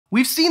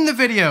We've seen the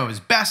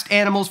videos, best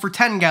animals for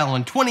 10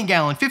 gallon, 20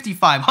 gallon,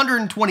 55,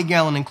 120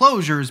 gallon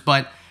enclosures,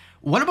 but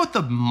what about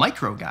the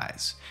micro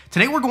guys?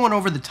 Today we're going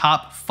over the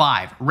top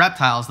 5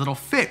 reptiles that'll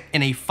fit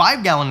in a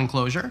 5-gallon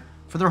enclosure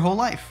for their whole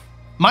life.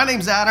 My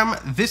name's Adam,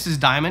 this is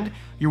Diamond,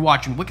 you're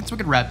watching Wickens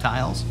Wicked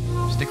Reptiles,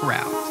 stick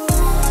around.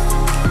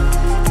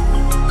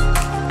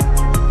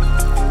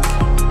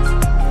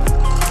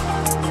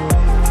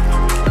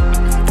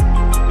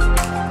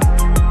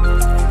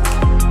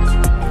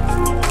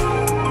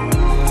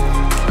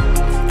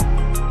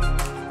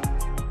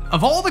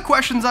 Of all the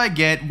questions I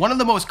get, one of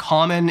the most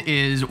common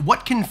is,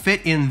 what can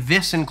fit in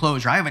this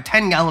enclosure? I have a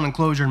 10-gallon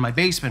enclosure in my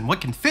basement, what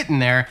can fit in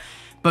there?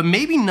 But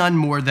maybe none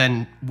more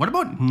than, what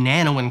about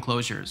nano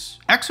enclosures?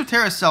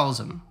 Exoterra sells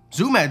them,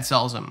 Zoomed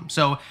sells them,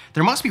 so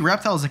there must be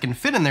reptiles that can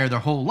fit in there their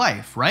whole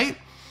life, right?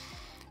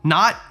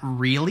 Not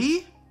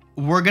really.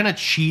 We're gonna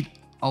cheat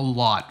a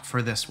lot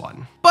for this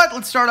one. But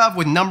let's start off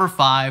with number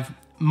 5,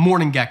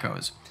 mourning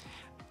geckos.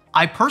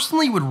 I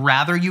personally would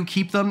rather you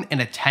keep them in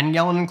a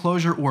 10-gallon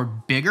enclosure or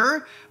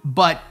bigger,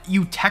 but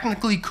you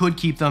technically could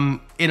keep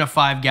them in a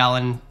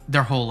 5-gallon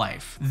their whole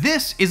life.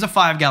 This is a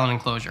 5-gallon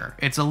enclosure.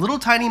 It's a little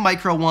tiny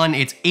micro one.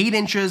 It's 8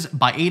 inches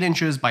by 8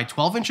 inches by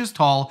 12 inches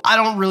tall. I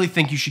don't really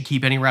think you should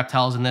keep any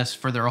reptiles in this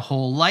for their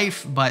whole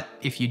life, but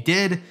if you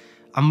did,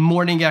 a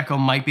mourning gecko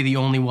might be the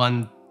only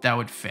one that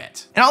would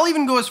fit. And I'll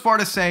even go as far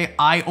to say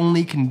I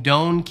only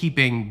condone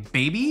keeping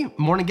baby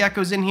mourning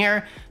geckos in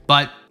here,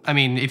 but I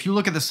mean, if you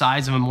look at the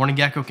size of a mourning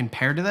gecko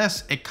compared to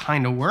this, it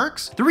kind of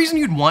works. The reason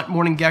you'd want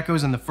mourning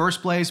geckos in the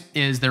first place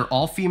is they're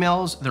all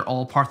females, they're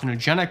all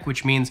parthenogenic,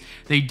 which means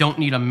they don't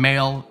need a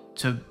male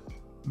to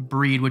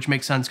breed, which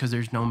makes sense because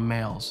there's no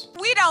males.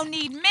 We don't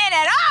need men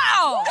at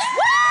all!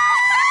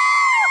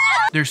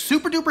 They're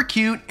super duper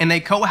cute and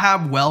they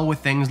cohab well with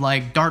things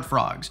like dart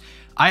frogs.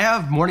 I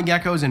have mourning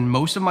geckos in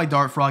most of my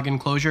dart frog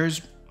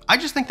enclosures. I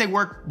just think they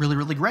work really,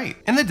 really great.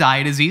 And the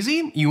diet is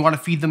easy. You want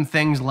to feed them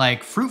things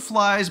like fruit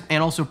flies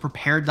and also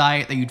prepared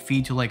diet that you'd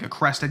feed to like a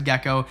crested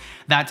gecko,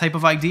 that type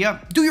of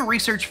idea. Do your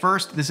research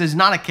first. This is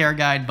not a care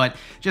guide, but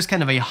just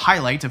kind of a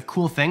highlight of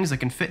cool things that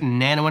can fit in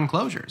nano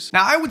enclosures.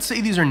 Now, I would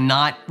say these are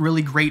not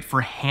really great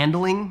for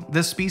handling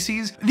this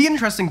species. The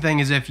interesting thing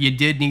is if you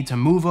did need to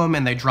move them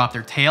and they drop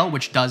their tail,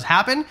 which does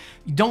happen,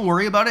 don't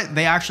worry about it.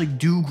 They actually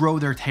do grow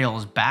their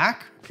tails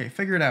back. Okay,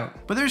 figure it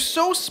out. But they're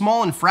so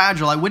small and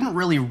fragile, I wouldn't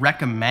really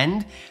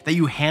recommend that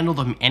you handle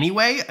them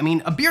anyway. I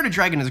mean, a bearded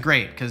dragon is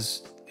great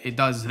because it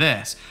does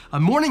this. A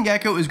mourning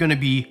gecko is gonna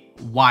be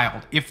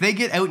wild. If they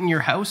get out in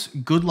your house,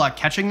 good luck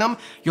catching them.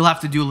 You'll have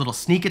to do a little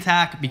sneak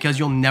attack because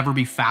you'll never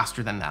be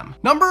faster than them.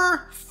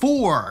 Number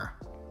 4,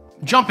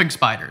 jumping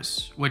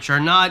spiders, which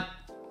are not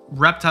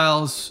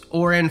reptiles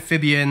or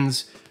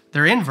amphibians.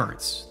 They're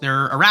inverts,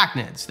 they're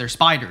arachnids, they're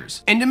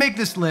spiders. And to make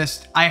this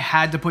list, I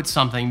had to put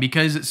something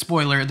because,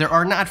 spoiler, there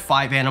are not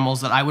 5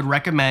 animals that I would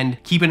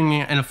recommend keeping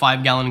in a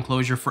 5-gallon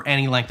enclosure for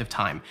any length of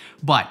time.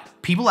 But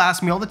people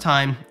ask me all the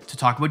time to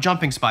talk about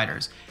jumping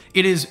spiders.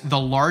 It is the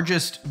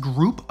largest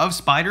group of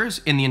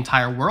spiders in the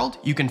entire world.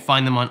 You can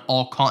find them on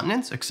all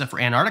continents except for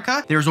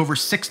Antarctica. There's over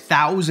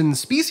 6,000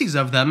 species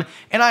of them,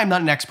 and I am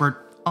not an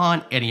expert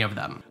on any of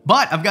them.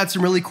 But I've got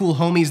some really cool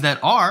homies that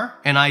are,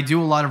 and I do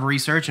a lot of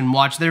research and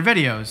watch their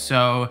videos,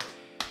 so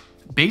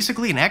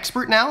basically an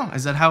expert now?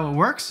 Is that how it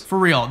works? For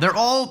real, they're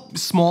all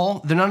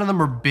small, none of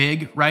them are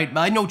big, right?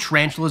 I know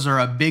tarantulas are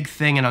a big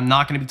thing and I'm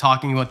not gonna be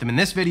talking about them in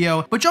this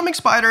video, but jumping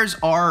spiders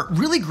are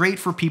really great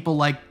for people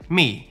like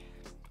me,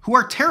 who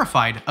are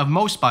terrified of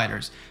most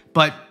spiders.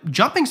 But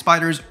jumping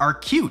spiders are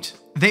cute.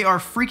 They are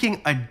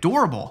freaking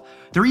adorable.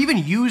 They're even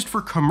used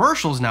for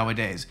commercials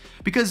nowadays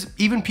because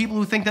even people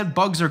who think that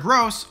bugs are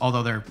gross,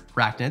 although they're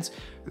arachnids,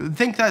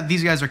 think that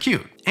these guys are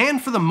cute.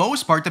 And for the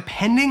most part,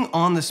 depending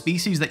on the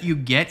species that you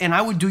get, and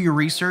I would do your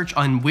research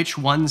on which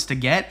ones to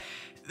get,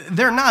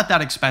 they're not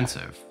that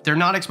expensive. They're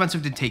not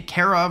expensive to take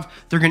care of.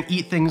 They're gonna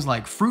eat things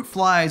like fruit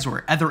flies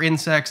or other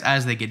insects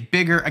as they get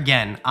bigger.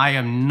 Again, I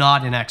am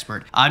not an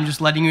expert. I'm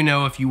just letting you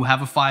know if you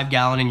have a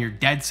 5-gallon and you're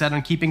dead set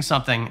on keeping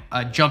something,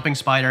 a jumping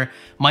spider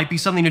might be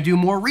something to do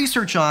more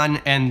research on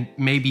and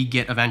maybe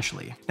get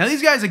eventually. Now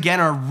these guys again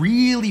are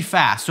really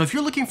fast. So if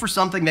you're looking for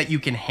something that you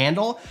can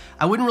handle,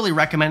 I wouldn't really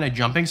recommend a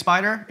jumping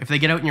spider. If they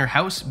get out in your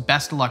house,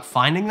 best of luck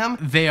finding them.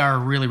 They are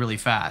really, really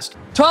fast.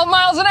 12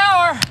 miles an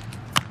hour.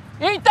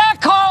 Eat that,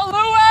 Carl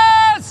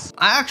Lewis!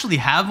 I actually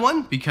have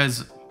one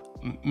because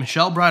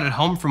Michelle brought it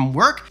home from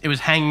work. It was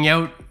hanging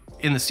out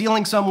in the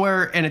ceiling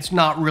somewhere and it's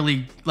not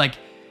really like,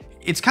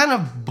 it's kind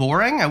of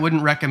boring. I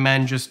wouldn't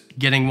recommend just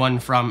getting one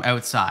from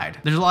outside.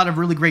 There's a lot of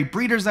really great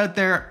breeders out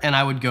there and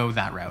I would go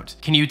that route.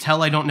 Can you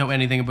tell I don't know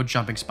anything about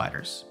jumping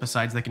spiders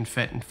besides they can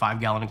fit in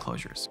 5-gallon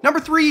enclosures?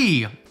 Number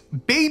 3,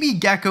 baby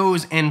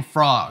geckos and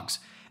frogs.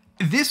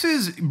 This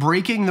is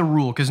breaking the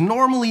rule because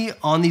normally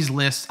on these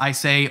lists I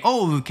say,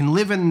 oh, it can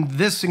live in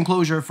this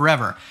enclosure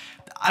forever.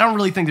 I don't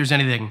really think there's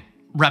anything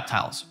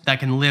reptiles that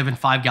can live in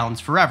 5 gallons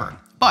forever.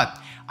 But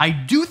I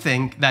do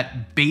think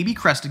that baby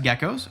crested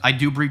geckos, I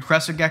do breed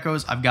crested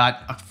geckos. I've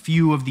got a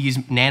few of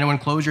these nano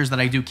enclosures that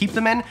I do keep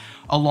them in,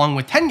 along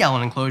with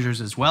 10-gallon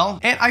enclosures as well.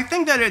 And I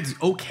think that it's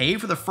okay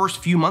for the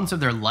first few months of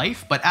their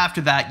life, but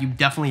after that, you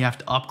definitely have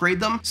to upgrade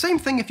them. Same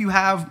thing if you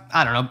have,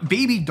 I don't know,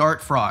 baby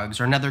dart frogs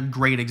are another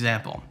great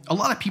example. A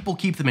lot of people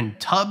keep them in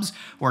tubs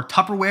or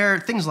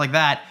Tupperware, things like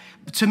that.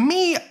 To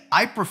me,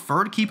 I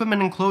prefer to keep them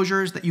in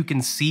enclosures that you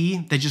can see.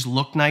 They just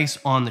look nice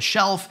on the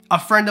shelf. A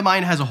friend of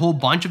mine has a whole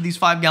bunch of these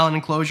 5-gallon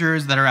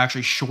enclosures that are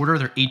actually shorter.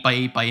 They're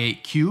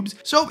 8x8x8 cubes.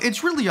 So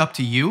it's really up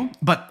to you.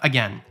 But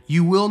again,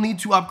 you will need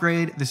to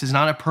upgrade. This is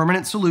not a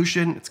permanent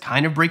solution. It's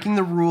kind of breaking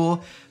the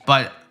rule,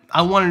 but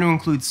I wanted to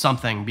include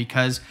something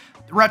because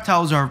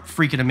reptiles are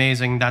freaking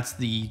amazing. That's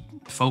the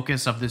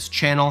focus of this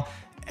channel.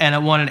 And I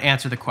wanted to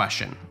answer the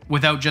question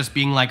without just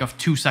being like a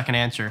 2-second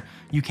answer.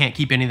 You can't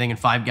keep anything in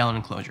 5-gallon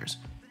enclosures,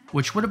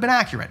 which would have been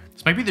accurate.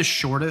 This might be the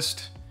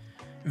shortest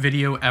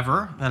video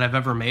ever that I've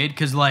ever made,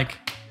 because like,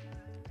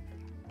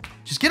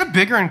 just get a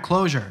bigger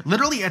enclosure.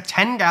 Literally a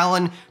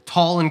 10-gallon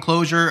tall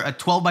enclosure, a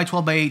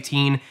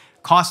 12x12x18,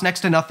 costs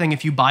next to nothing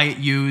if you buy it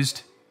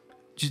used.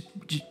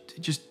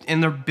 Just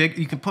in their big,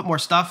 you can put more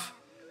stuff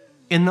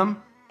in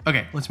them.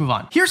 Okay, let's move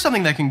on. Here's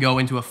something that can go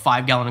into a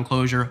 5-gallon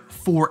enclosure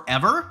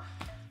forever.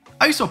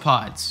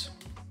 Isopods,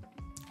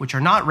 which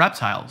are not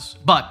reptiles,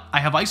 but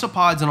I have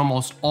isopods in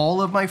almost all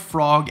of my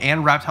frog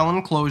and reptile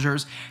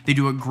enclosures. They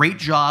do a great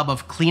job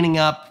of cleaning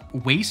up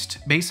waste,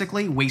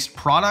 basically, waste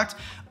product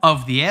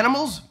of the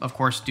animals. Of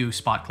course, do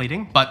spot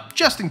cleaning, but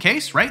just in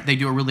case, right? They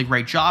do a really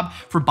great job.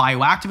 For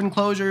bioactive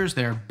enclosures,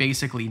 they're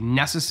basically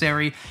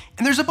necessary.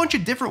 And there's a bunch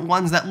of different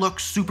ones that look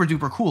super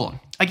duper cool.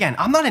 Again,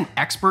 I'm not an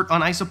expert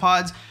on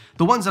isopods.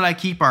 The ones that I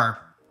keep are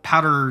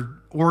powder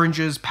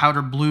oranges,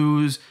 powder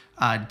blues,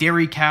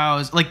 dairy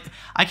cows. Like,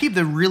 I keep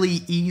the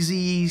really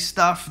easy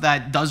stuff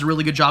that does a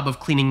really good job of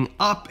cleaning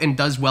up and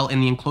does well in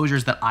the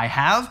enclosures that I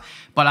have,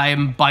 but I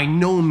am by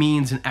no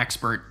means an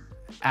expert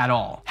at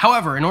all.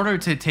 However, in order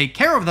to take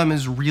care of them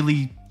is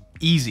really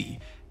easy.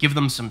 Give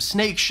them some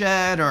snake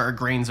shed or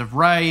grains of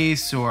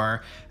rice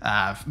or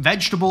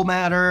vegetable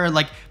matter.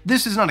 Like,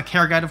 this is not a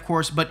care guide, of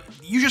course, but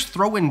you just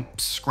throw in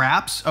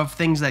scraps of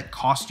things that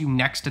cost you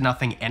next to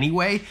nothing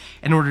anyway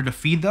in order to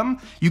feed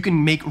them. You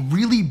can make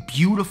really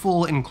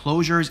beautiful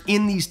enclosures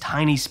in these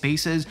tiny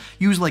spaces.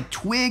 Use like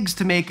twigs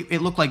to make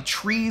it look like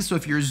trees, so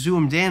if you're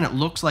zoomed in, it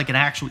looks like an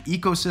actual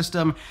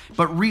ecosystem,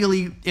 but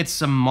really it's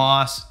some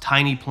moss,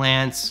 tiny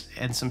plants,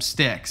 and some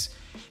sticks.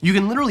 You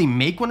can literally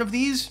make one of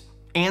these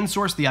and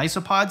source the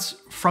isopods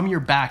from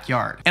your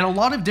backyard. And a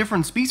lot of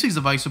different species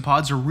of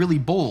isopods are really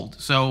bold.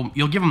 So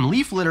you'll give them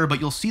leaf litter, but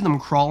you'll see them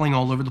crawling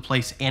all over the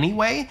place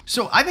anyway.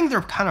 So I think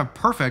they're kind of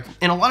perfect.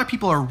 And a lot of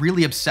people are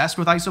really obsessed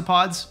with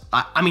isopods.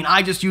 I mean,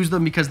 I just use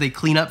them because they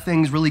clean up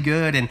things really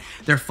good and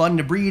they're fun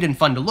to breed and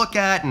fun to look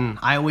at. And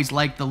I always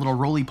liked the little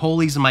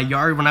roly-polies in my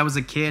yard when I was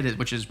a kid,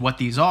 which is what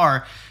these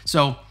are.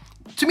 So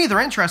to me,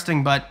 they're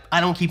interesting, but I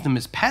don't keep them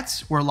as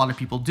pets, where a lot of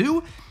people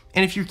do.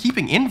 And if you're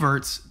keeping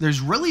inverts,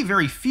 there's really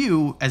very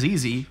few as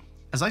easy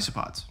as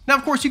isopods. Now,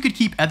 of course, you could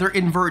keep other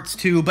inverts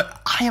too, but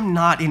I am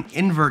not an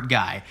invert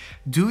guy.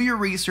 Do your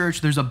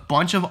research. There's a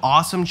bunch of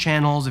awesome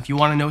channels if you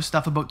want to know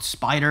stuff about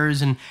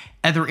spiders and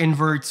other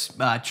inverts,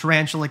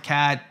 Tarantula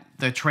Cat,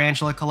 the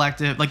Tarantula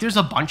Collective. Like, there's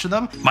a bunch of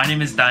them. My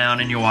name is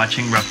Dion and you're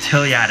watching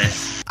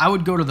Reptiles. I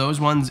would go to those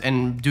ones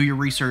and do your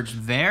research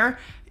there.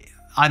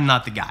 I'm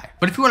not the guy.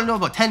 But if you want to know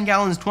about 10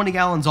 gallons, 20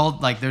 gallons, all,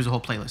 like, there's a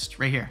whole playlist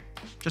right here,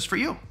 just for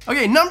you.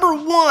 Okay, number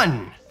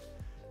 1,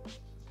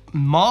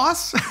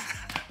 moss.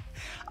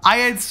 I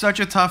had such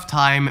a tough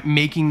time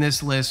making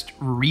this list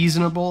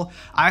reasonable.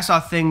 I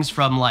saw things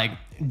from like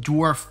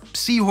dwarf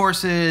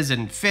seahorses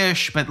and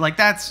fish, but like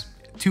that's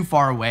too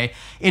far away.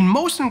 In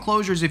most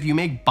enclosures, if you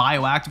make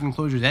bioactive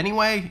enclosures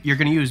anyway, you're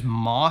gonna use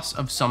moss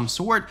of some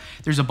sort.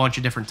 There's a bunch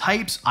of different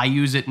types. I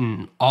use it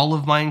in all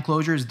of my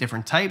enclosures,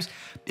 different types.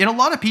 And a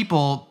lot of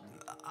people,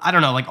 I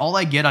don't know, like all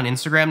I get on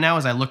Instagram now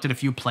is I looked at a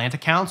few plant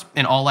accounts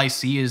and all I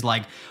see is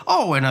like,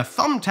 oh, in a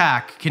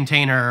thumbtack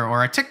container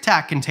or a tic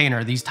tac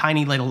container, these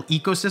tiny little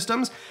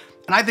ecosystems.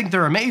 And I think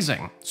they're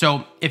amazing.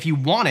 So if you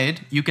wanted,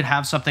 you could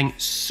have something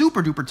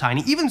super duper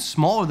tiny, even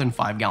smaller than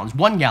 5 gallons,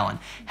 1 gallon,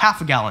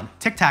 half a gallon,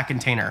 tic tac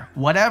container,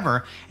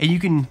 whatever. And you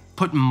can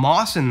put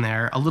moss in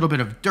there, a little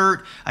bit of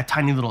dirt, a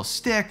tiny little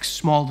stick,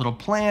 small little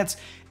plants,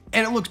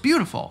 and it looks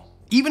beautiful.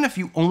 Even if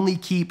you only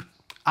keep,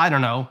 I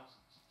don't know,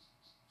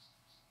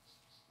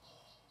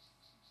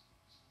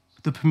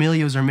 the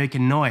Pamelios are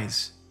making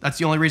noise. That's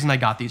the only reason I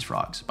got these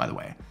frogs, by the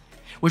way,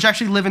 which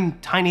actually live in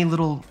tiny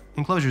little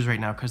enclosures right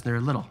now because they're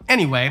little.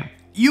 Anyway,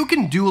 you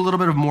can do a little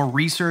bit of more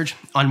research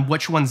on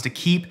which ones to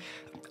keep.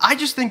 I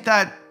just think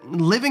that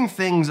living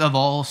things of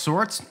all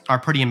sorts are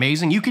pretty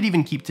amazing. You could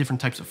even keep different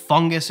types of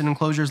fungus in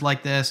enclosures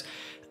like this.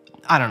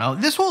 I don't know.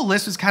 This whole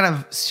list is kind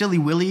of silly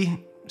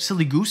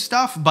goose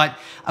stuff, but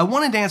I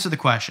wanted to answer the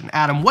question.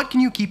 Adam, what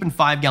can you keep in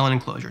 5 gallon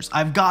enclosures?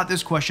 I've got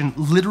this question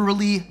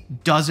literally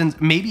dozens,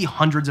 maybe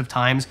hundreds of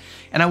times,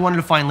 and I wanted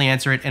to finally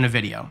answer it in a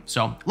video.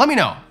 So let me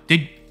know.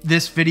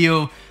 this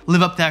video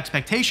live up to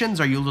expectations?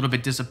 Are you a little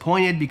bit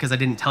disappointed because I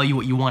didn't tell you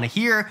what you want to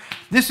hear?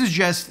 This is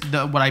just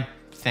what I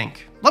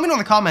think. Let me know in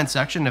the comments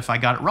section if I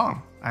got it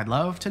wrong. I'd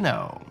love to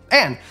know.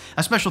 And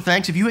a special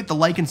thanks if you hit the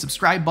like and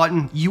subscribe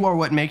button. You are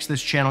what makes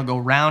this channel go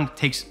round. It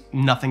takes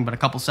nothing but a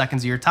couple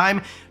seconds of your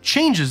time,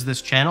 changes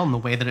this channel in the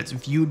way that it's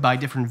viewed by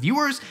different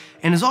viewers.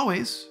 And as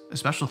always, a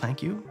special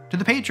thank you to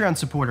the Patreon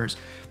supporters.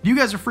 You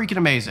guys are freaking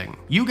amazing.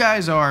 You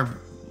guys are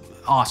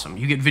awesome.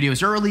 You get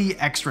videos early,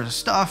 extra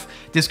stuff,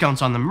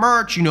 discounts on the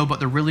merch. You know about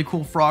the really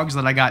cool frogs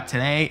that I got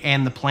today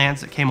and the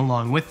plants that came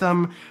along with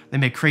them. They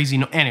make crazy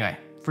anyway,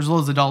 for as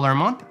little as $1 a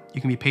month,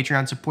 you can be a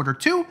Patreon supporter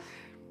too.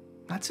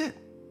 That's it.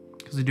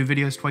 Because I do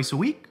videos twice a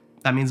week.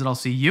 That means that I'll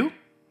see you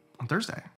on Thursday.